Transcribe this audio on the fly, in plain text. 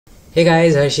Hey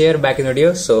guys, Harsh here, back in the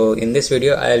video. So in this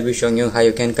video I'll be showing you how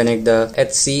you can connect the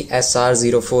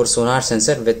SR04 sonar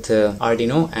sensor with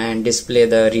Arduino and display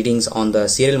the readings on the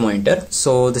serial monitor.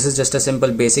 So this is just a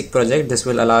simple basic project. This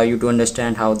will allow you to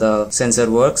understand how the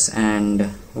sensor works and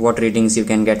what readings you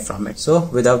can get from it. So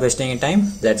without wasting any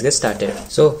time, let's get started.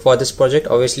 So for this project,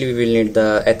 obviously we will need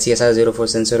the SR04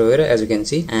 sensor over here, as you can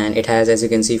see, and it has, as you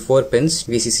can see, 4 pins: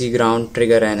 VCC, ground,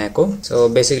 trigger and echo. So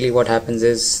basically what happens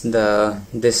is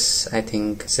this I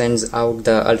think sends out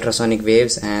the ultrasonic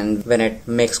waves, and when it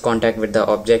makes contact with the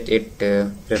object it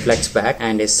reflects back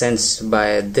and is sensed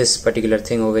by this particular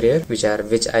thing over here, which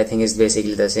I think is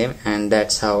basically the same, and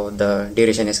that's how the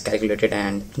duration is calculated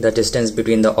and the distance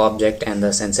between the object and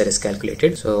the sensor is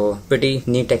calculated. So pretty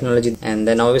neat technology. And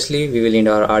then obviously we will need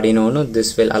our Arduino Uno.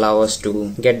 This will allow us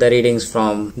to get the readings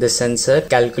from this sensor,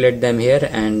 calculate them here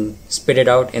and spit it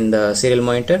out in the serial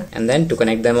monitor, and then to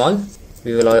connect them all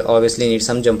we will obviously need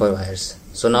some jumper wires.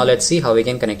 So now let's see how we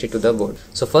can connect it to the board.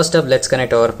 So first up, let's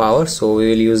connect our power. So we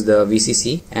will use the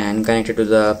VCC and connect it to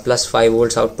the plus 5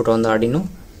 volts output on the Arduino.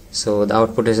 So the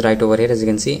output is right over here, as you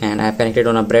can see, and I have connected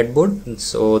on a breadboard,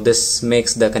 so this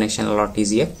makes the connection a lot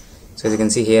easier. So as you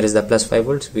can see, here is the plus 5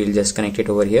 volts. We will just connect it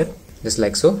over here just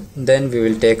like so. Then we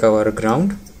will take our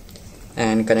ground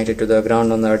and connect it to the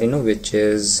ground on the Arduino, which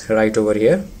is right over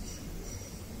here.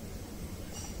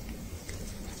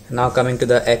 Now coming to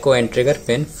the echo and trigger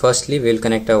pin, firstly we will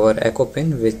connect our echo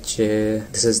pin, which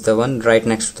this is the one right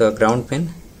next to the ground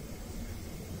pin,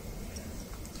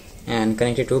 and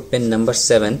connect it to pin number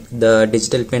 7, the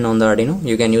digital pin on the Arduino.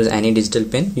 You can use any digital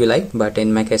pin you like, but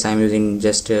in my case I am using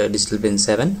just digital pin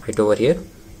 7 right over here.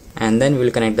 And then we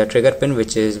will connect the trigger pin,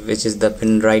 which is the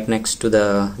pin right next to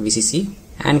the VCC,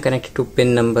 and connect it to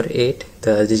pin number 8,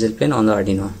 the digital pin on the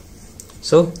Arduino.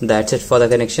 So that's it for the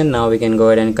connection. Now we can go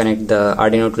ahead and connect the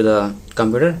Arduino to the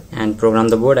computer and program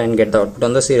the board and get the output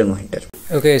on the serial monitor.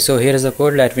 Okay, so here is the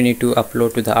code that we need to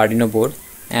upload to the Arduino board.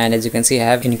 And as you can see, I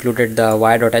have included the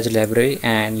wire.h library,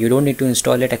 and you don't need to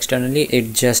install it externally.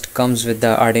 It just comes with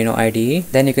the Arduino IDE.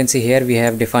 Then you can see here we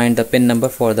have defined the pin number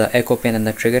for the echo pin and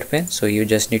the trigger pin. So you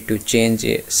just need to change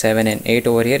 7 and 8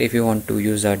 over here if you want to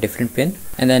use a different pin.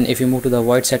 And then if you move to the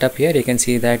void setup here, you can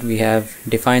see that we have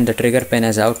defined the trigger pin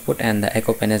as output and the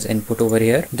echo pin as input over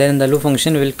here. Then in the loop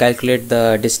function we will calculate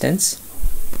the distance.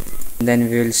 Then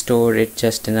we will store it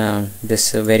just in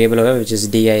this variable over, which is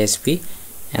disp.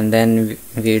 And then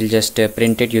we will just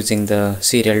print it using the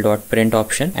serial.print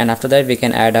option, and after that we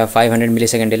can add a 500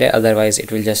 millisecond delay, otherwise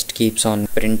it will just keeps on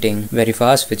printing very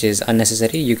fast, which is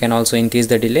unnecessary. You can also increase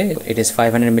the delay. It is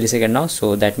 500 millisecond now,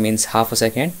 so that means half a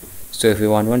second. So if you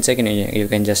want 1 second, you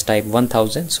can just type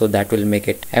 1000, so that will make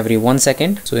it every 1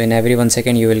 second. So in every 1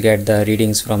 second you will get the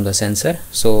readings from the sensor.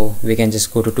 So we can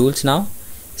just go to tools now,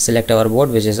 select our board,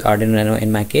 which is Arduino Nano in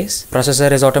my case.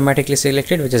 Processor is automatically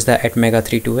selected, which is the Atmega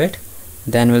 328.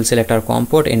 Then we'll select our COM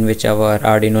port in which our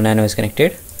Arduino Nano is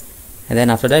connected, and then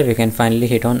after that we can finally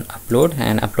hit on upload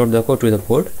and upload the code to the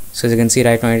board. So as you can see,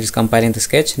 right now it is compiling the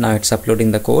sketch. Now it's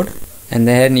uploading the code, and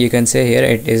then you can say here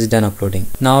it is done uploading.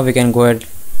 Now we can go ahead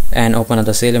and open up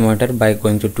the serial monitor by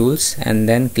going to tools and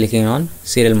then clicking on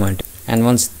serial monitor, and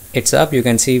once it's up you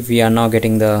can see we are now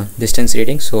getting the distance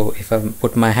reading. So if I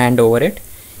put my hand over it,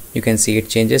 you can see it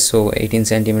changes, so 18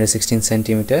 centimeter, 16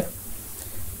 centimeter.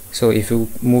 So if you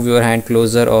move your hand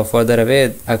closer or further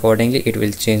away, accordingly it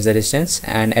will change the distance.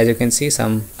 And as you can see,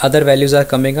 some other values are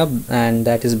coming up, and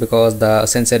that is because the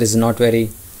sensor is not very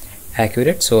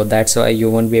accurate, so that's why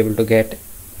you won't be able to get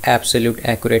absolute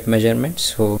accurate measurements,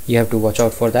 so you have to watch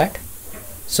out for that.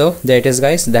 So there it is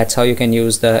guys, that's how you can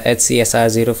use the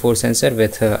SR04 sensor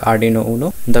with Arduino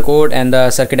Uno. The code and the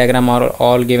circuit diagram are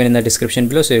all given in the description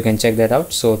below, so you can check that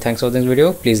out. So thanks for this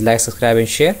video. Please like, subscribe and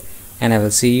share, and I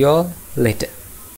will see you all later.